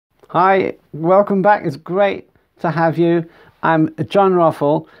Hi, welcome back. It's great to have you. I'm John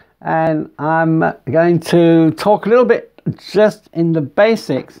Ruffle, and I'm going to talk a little bit just in the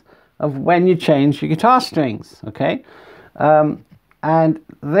basics of when you change your guitar strings, okay? And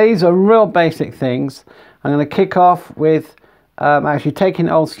these are real basic things. I'm going to kick off with actually taking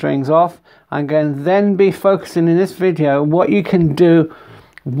old strings off. I'm going to then be focusing in this video what you can do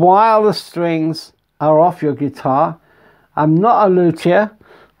while the strings are off your guitar. I'm not a luthier.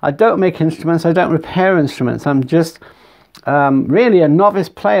 I don't make instruments, I don't repair instruments. I'm just really a novice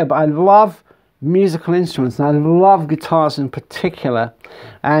player, but I love musical instruments and I love guitars in particular.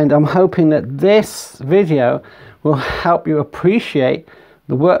 And I'm hoping that this video will help you appreciate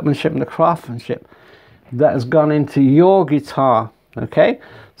the workmanship and the craftsmanship that has gone into your guitar. Okay,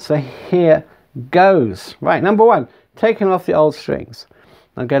 so here goes. Right, number one, taking off the old strings.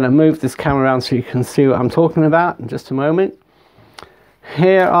 I'm going to move this camera around so you can see what I'm talking about in just a moment.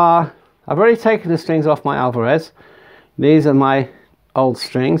 Here are, I've already taken the strings off my Alvarez. These are my old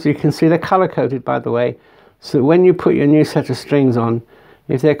strings. You can see they're color coded, by the way, so when you put your new set of strings on,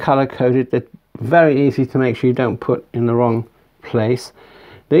 if they're color coded, they're very easy to make sure you don't put in the wrong place.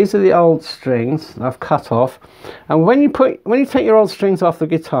 These are the old strings I've cut off, and when you take your old strings off the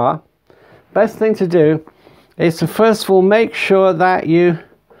guitar, best thing to do is to first of all make sure that you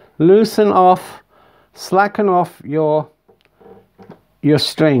loosen off, slacken off your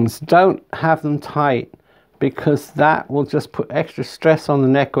strings. Don't have them tight, because that will just put extra stress on the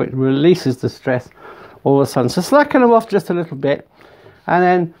neck, or it releases the stress all of a sudden. So slacken them off just a little bit, and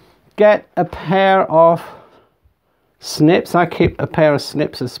then get a pair of snips. I keep a pair of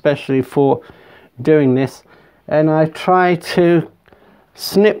snips especially for doing this, and I try to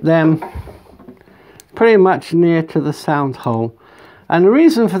snip them pretty much near to the sound hole. And the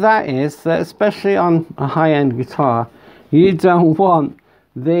reason for that is that, especially on a high-end guitar, you don't want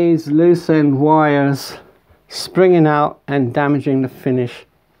these loosened wires springing out and damaging the finish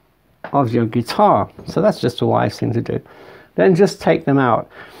of your guitar. So that's just a wise thing to do. Then just take them out.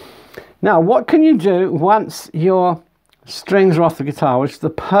 Now, what can you do once your strings are off the guitar, which is the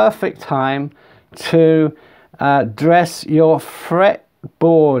perfect time to dress your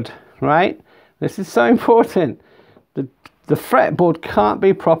fretboard, right? This is so important. The fretboard can't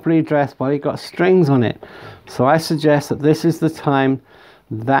be properly dressed while you've got strings on it. So I suggest that this is the time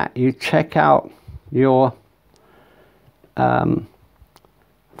that you check out your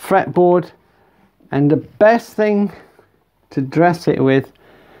fretboard, and the best thing to dress it with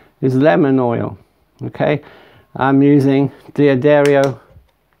is lemon oil. Okay, I'm using Diodario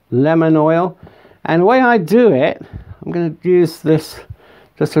lemon oil, and the way I do it, I'm going to use this,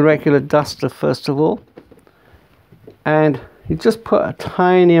 just a regular duster first of all, and you just put a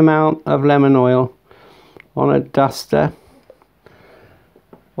tiny amount of lemon oil on a duster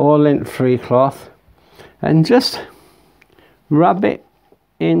or lint-free cloth, and just rub it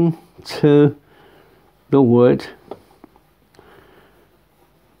into the wood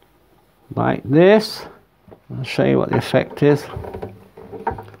like this. I'll show you what the effect is.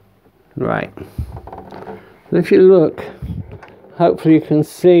 Right, if you look, hopefully you can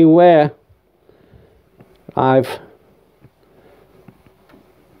see where I've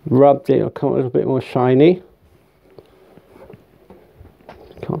rubbed it. It'll come a little bit more shiny.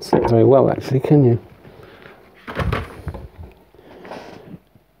 Can't see it very well actually, can you?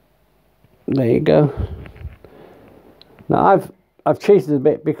 There you go. Now I've cheated a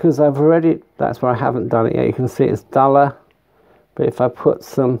bit because I've already, that's where I haven't done it yet. You can see it's duller, but if I put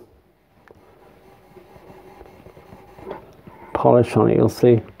some polish on it, you'll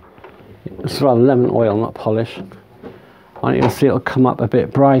see it's rather lemon oil, not polish. On it, you'll see it'll come up a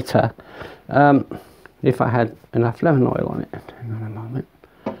bit brighter. If I had enough lemon oil on it. Hang on a moment.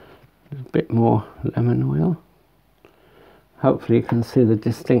 A bit more lemon oil. Hopefully you can see the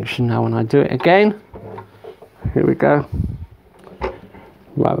distinction now when I do it again. Here we go.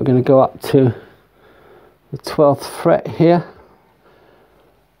 Right, we're going to go up to the 12th fret here.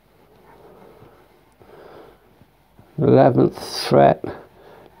 11th fret,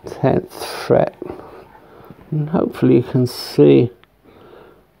 10th fret. And hopefully you can see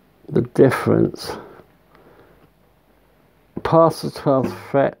the difference. Past the 12th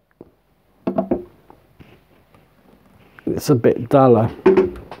fret, it's a bit duller.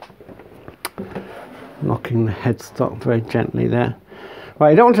 Knocking the headstock very gently there.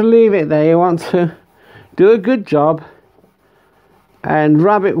 Right, you don't want to leave it there, you want to do a good job and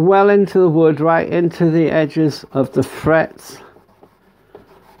rub it well into the wood, right into the edges of the frets,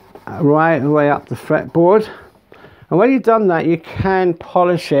 right the way up the fretboard. And when you've done that, you can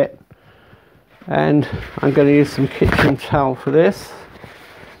polish it, and I'm going to use some kitchen towel for this.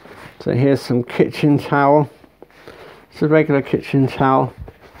 So here's some kitchen towel. It's a regular kitchen towel.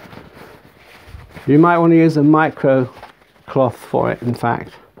 You might want to use a micro cloth for it, in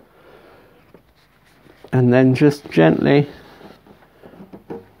fact. And then just gently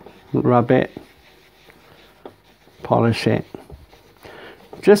rub it, polish it.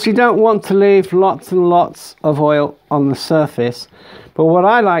 Just, you don't want to leave lots and lots of oil on the surface. But what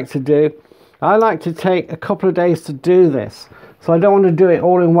I like to do, I like to take a couple of days to do this. So I don't want to do it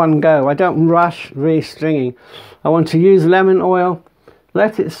all in one go. I don't rush restringing. I want to use lemon oil,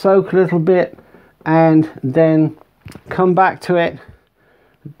 let it soak a little bit, and then come back to it.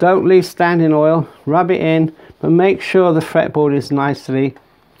 Don't leave standing oil, rub it in, but make sure the fretboard is nicely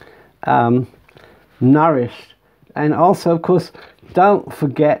nourished. And also, of course, don't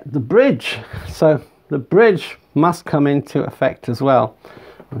forget the bridge. So the bridge must come into effect as well.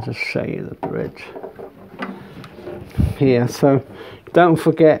 I'll just show you the bridge here. So don't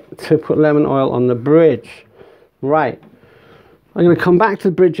forget to put lemon oil on the bridge. Right, I'm going to come back to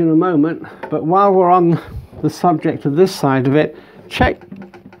the bridge in a moment, but while we're on the subject of this side of it, check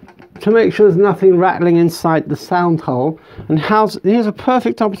to make sure there's nothing rattling inside the sound hole. And here's a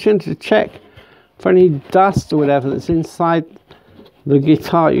perfect opportunity to check for any dust or whatever that's inside the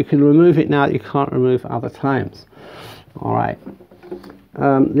guitar. You can remove it now that you can't remove other times. All right.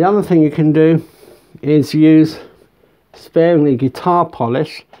 The other thing you can do is use sparingly guitar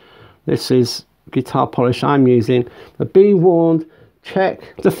polish. This is guitar polish I'm using. But be warned,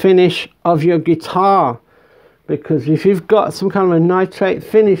 check the finish of your guitar, because if you've got some kind of a nitrate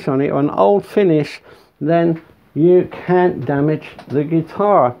finish on it or an old finish, then you can damage the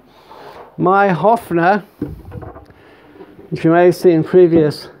guitar. My Hofner, which you may have seen in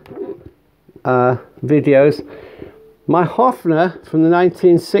previous videos, my Hofner from the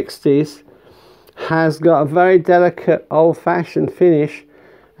 1960s has got a very delicate old-fashioned finish,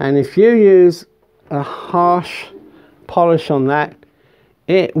 and if you use a harsh polish on that,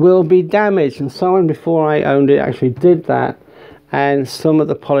 it will be damaged. And someone before I owned it actually did that, and some of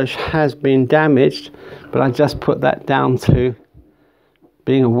the polish has been damaged, but I just put that down to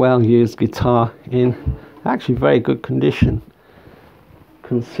being a well-used guitar in actually very good condition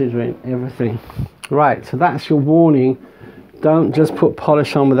considering everything. Right, so that's your warning. Don't just put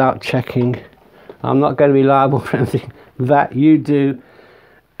polish on without checking. I'm not going to be liable for anything that you do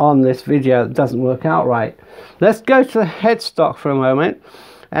on this video that doesn't work out right. Let's go to the headstock for a moment.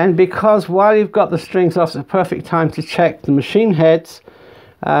 And because while you've got the strings off, it's a perfect time to check the machine heads.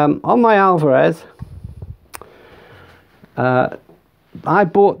 On my Alvarez, I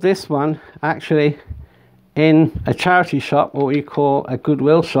bought this one actually in a charity shop, or what you call a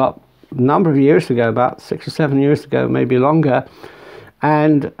Goodwill shop, a number of years ago, about 6 or 7 years ago, maybe longer.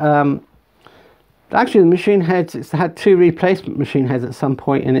 And actually the machine heads, it's had 2 replacement machine heads at some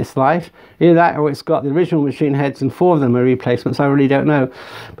point in its life. Either that or it's got the original machine heads and 4 of them are replacements. I really don't know.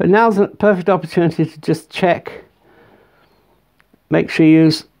 But now's a perfect opportunity to just check. Make sure you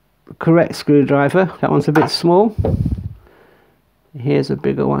use the correct screwdriver. That one's a bit small. Here's a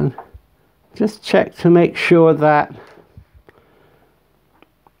bigger one. Just check to make sure that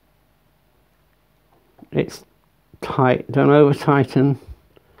it's tight. Don't over tighten.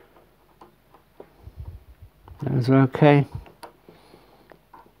 Those are okay.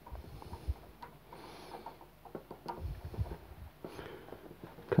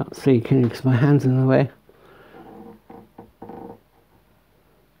 Can't see, can you, because my hand's in the way.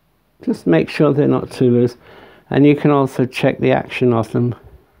 Just make sure they're not too loose. And you can also check the action of them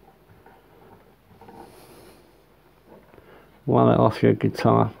while they're off your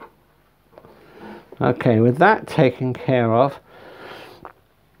guitar. Okay, with that taken care of,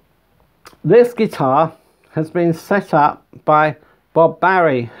 this guitar has been set up by Bob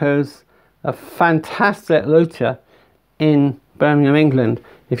Barry, who's a fantastic luthier in Birmingham, England.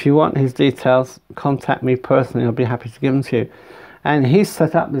 If you want his details, contact me personally, I'll be happy to give them to you. And he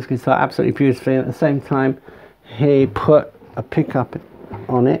set up this guitar absolutely beautifully, and at the same time he put a pickup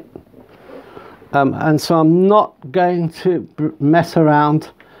on it. And so I'm not going to mess around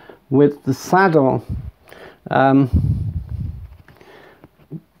with the saddle. I'm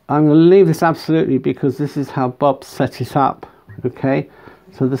going to leave this absolutely because this is how Bob set it up. Okay,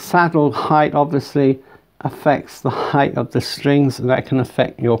 so the saddle height obviously affects the height of the strings, and that can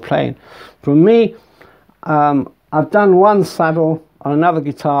affect your playing. For me, I've done one saddle on another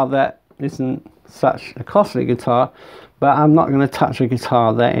guitar that isn't such a costly guitar, but I'm not going to touch a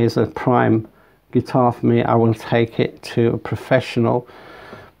guitar that is a prime guitar for me. I will take it to a professional.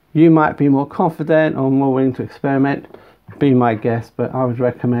 You might be more confident or more willing to experiment, be my guest, but I would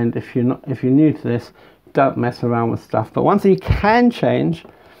recommend, if you're new to this, don't mess around with stuff. But one thing you can change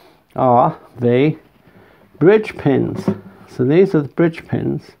are the bridge pins. So these are the bridge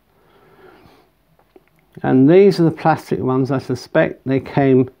pins, and these are the plastic ones. I suspect they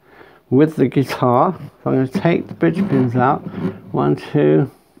came with the guitar. So I'm going to take the bridge pins out. 1,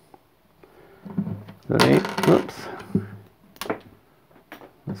 2, 3. Oops,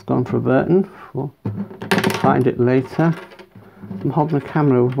 it's gone for a Burton. We'll find it later. I'm holding the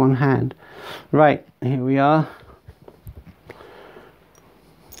camera with one hand. Right, here we are.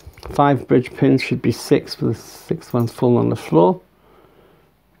 5 bridge pins, should be 6, but the 6th one's fallen on the floor.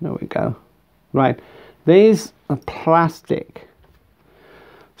 There we go. Right, these are plastic.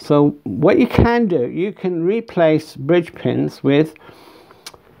 So what you can do, you can replace bridge pins with,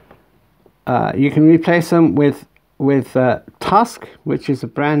 you can replace them with Tusk, which is a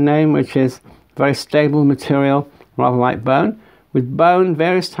brand name, which is very stable material, rather like bone. With bone,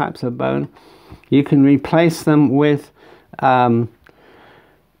 various types of bone, you can replace them with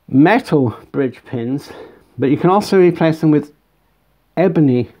metal bridge pins, but you can also replace them with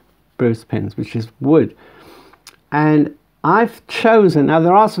ebony bridge pins, which is wood. And I've chosen, now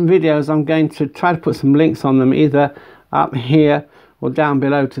there are some videos, I'm going to try to put some links on them either up here or down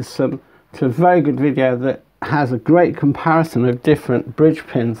below to a very good video that has a great comparison of different bridge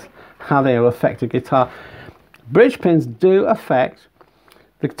pins, how they will affect a guitar. Bridge pins do affect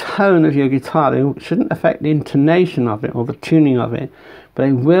the tone of your guitar. They shouldn't affect the intonation of it or the tuning of it, but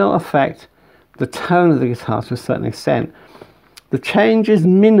they will affect the tone of the guitar to a certain extent. The change is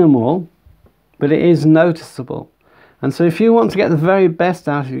minimal, but it is noticeable. And so if you want to get the very best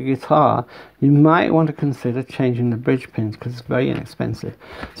out of your guitar, you might want to consider changing the bridge pins, because it's very inexpensive.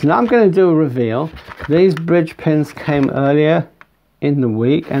 So now I'm going to do a reveal. These bridge pins came earlier in the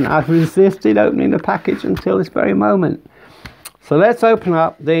week, and I've resisted opening the package until this very moment. So let's open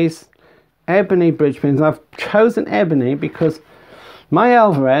up these ebony bridge pins. I've chosen ebony because my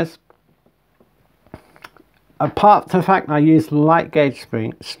Alvarez, apart from the fact I use light gauge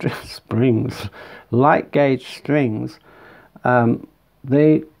light gauge strings,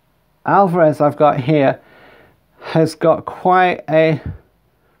 the Alvarez I've got here has got quite a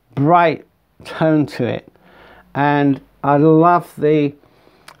bright tone to it, and I love the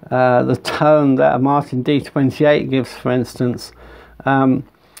tone that a Martin D28 gives, for instance,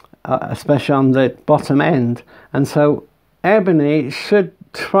 especially on the bottom end. And so ebony should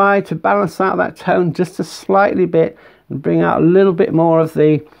try to balance out that tone just a slightly bit and bring out a little bit more of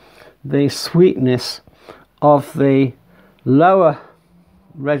the sweetness of the lower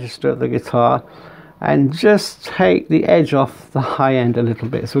register of the guitar, and just take the edge off the high end a little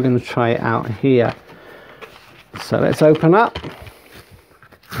bit. So we're going to try it out here. So let's open up.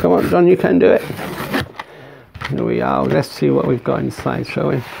 Come on, John, you can do it. Here we are. Let's see what we've got inside, shall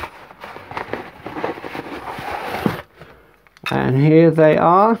we? And here they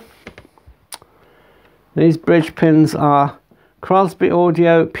are. These bridge pins are Crosby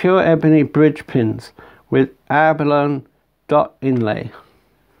Audio Pure Ebony bridge pins with abalone dot inlay.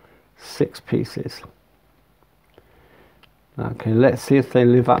 6 pieces. Okay, let's see if they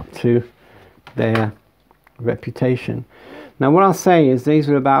live up to their reputation. Now what I'll say is these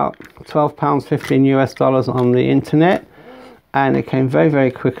are about £12, 15 US dollars on the internet, and it came very,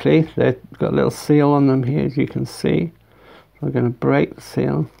 very quickly. They've got a little seal on them here, as you can see. We're going to break the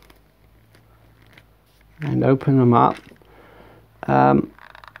seal and open them up.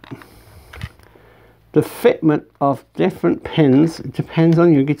 The fitment of different pins depends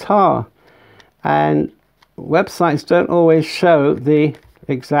on your guitar, and websites don't always show the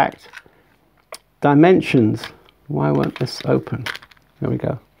exact dimensions. Why won't this open? There we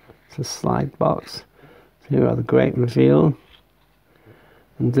go. It's a slide box. So here are the great reveal,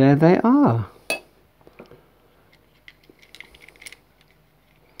 and there they are.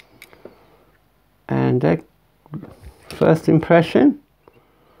 And first impression,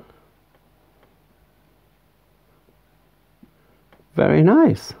 very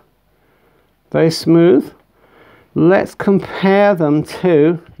nice, very smooth. Let's compare them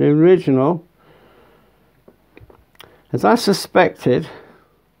to the original. As I suspected,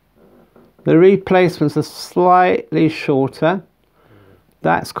 the replacements are slightly shorter.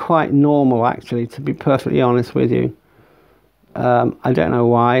 That's quite normal, actually, to be perfectly honest with you. I don't know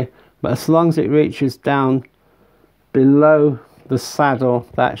why, but as long as it reaches down below the saddle,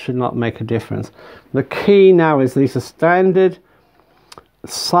 that should not make a difference. The key now is these are standard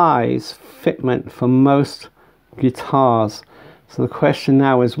size fitment for most guitars. So the question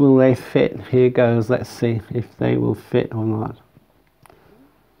now is, will they fit? Here goes. Let's see if they will fit or not.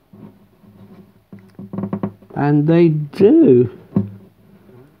 And they do.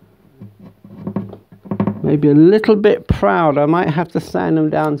 maybe a little bit proud. I might have to sand them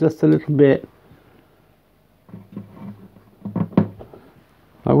down just a little bit.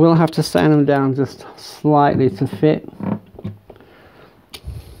 I will have to sand them down just slightly to fit.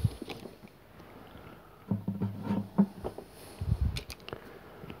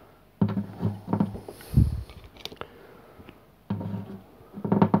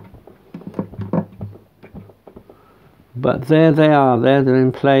 But there they are, there they're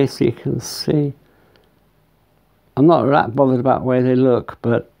in place, you can see. I'm not that bothered about the way they look,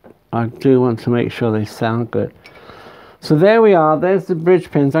 but I do want to make sure they sound good. So there we are, there's the bridge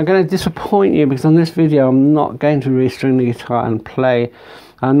pins. I'm going to disappoint you because on this video I'm not going to restring the guitar and play.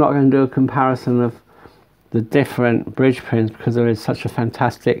 I'm not going to do a comparison of the different bridge pins because there is such a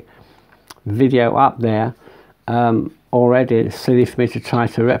fantastic video up there already. It's silly for me to try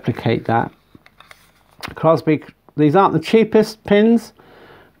to replicate that. Crosby, these aren't the cheapest pins,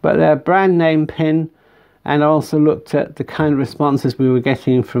 but they're a brand name pin, and I also looked at the kind of responses we were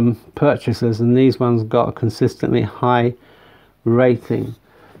getting from purchasers, and these ones got a consistently high rating.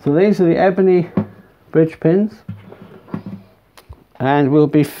 So these are the ebony bridge pins, and we'll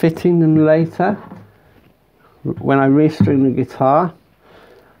be fitting them later when I restring the guitar,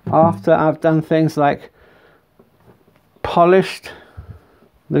 after I've done things like polished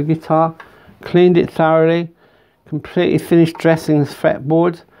the guitar, cleaned it thoroughly, completely finished dressing the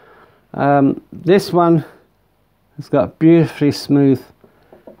fretboard. This one has got beautifully smooth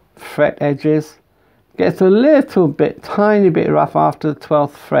fret edges. Gets a little bit, tiny bit rough after the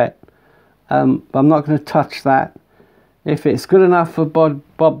 12th fret. But I'm not going to touch that. If it's good enough for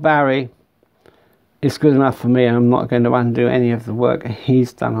Bob Barry, it's good enough for me. I'm not going to undo any of the work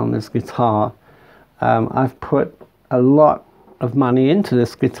he's done on this guitar. I've put a lot of money into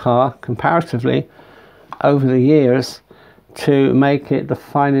this guitar comparatively over the years to make it the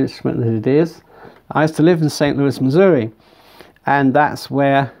fine instrument that it is. I used to live in St. Louis, Missouri, and that's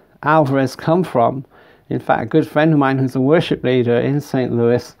where Alvarez come from. In fact, a good friend of mine who's a worship leader in St.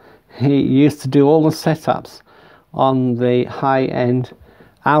 Louis, he used to do all the setups on the high-end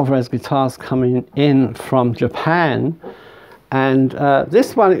Alvarez guitars coming in from Japan. And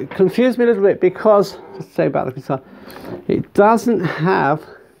this one, it confused me a little bit because, just to say about the guitar, it doesn't have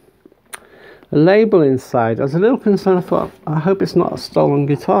a label inside. I was a little concerned. I thought, I hope it's not a stolen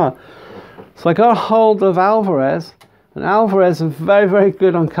guitar. So I got a hold of Alvarez, and Alvarez are very, very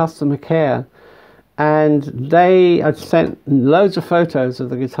good on customer care. And I sent loads of photos of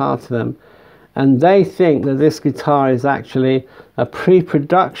the guitar to them, and they think that this guitar is actually a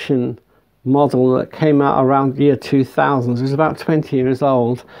pre-production model that came out around the year 2000. It was about 20 years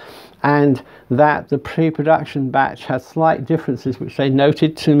old, and that the pre-production batch had slight differences which they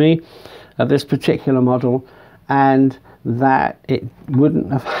noted to me of this particular model, and that it would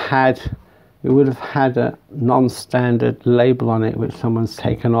have had a non-standard label on it which someone's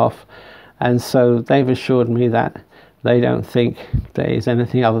taken off. And so they've assured me that they don't think there is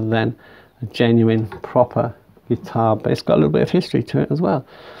anything other than a genuine, proper guitar, but it's got a little bit of history to it as well.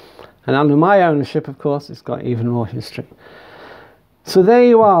 And under my ownership, of course, it's got even more history. So there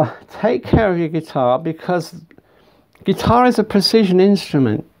you are. Take care of your guitar, because guitar is a precision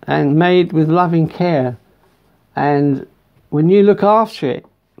instrument and made with loving care. And when you look after it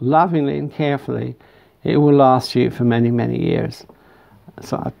lovingly and carefully, it will last you for many, many years.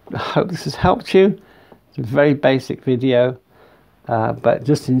 So I hope this has helped you. It's a very basic video, but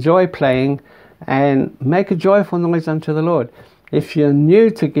just enjoy playing and make a joyful noise unto the Lord. If you're new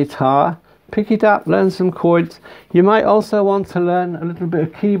to guitar, pick it up, learn some chords. You might also want to learn a little bit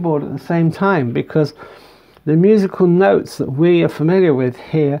of keyboard at the same time, because the musical notes that we are familiar with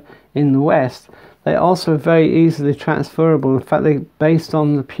here in the West, they're also very easily transferable. In fact, they're based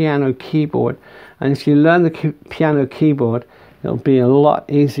on the piano keyboard. And if you learn the piano keyboard, it'll be a lot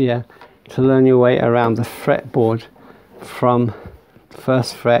easier to learn your way around the fretboard from the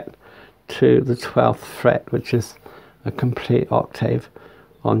 1st fret to the 12th fret, which is a complete octave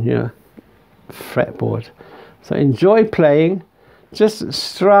on your fretboard. So enjoy playing, just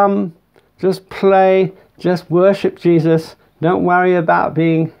strum, just play, just worship Jesus. Don't worry about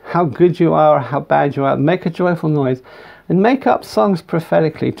being how good you are or how bad you are. Make a joyful noise and make up songs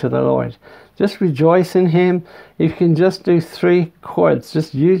prophetically to the Lord. Just rejoice in Him. If you can just do 3 chords,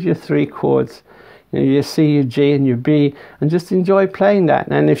 just use your 3 chords. You know, your C, your G, and your B, and just enjoy playing that.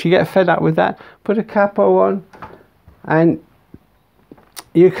 And if you get fed up with that, put a capo on, and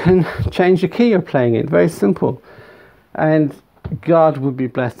you can change the key you're playing in. Very simple. And God will be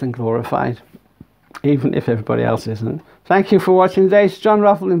blessed and glorified, even if everybody else isn't. Thank you for watching today. It's John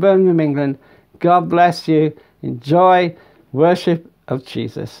Ruffle in Birmingham, England. God bless you. Enjoy worship of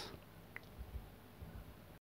Jesus.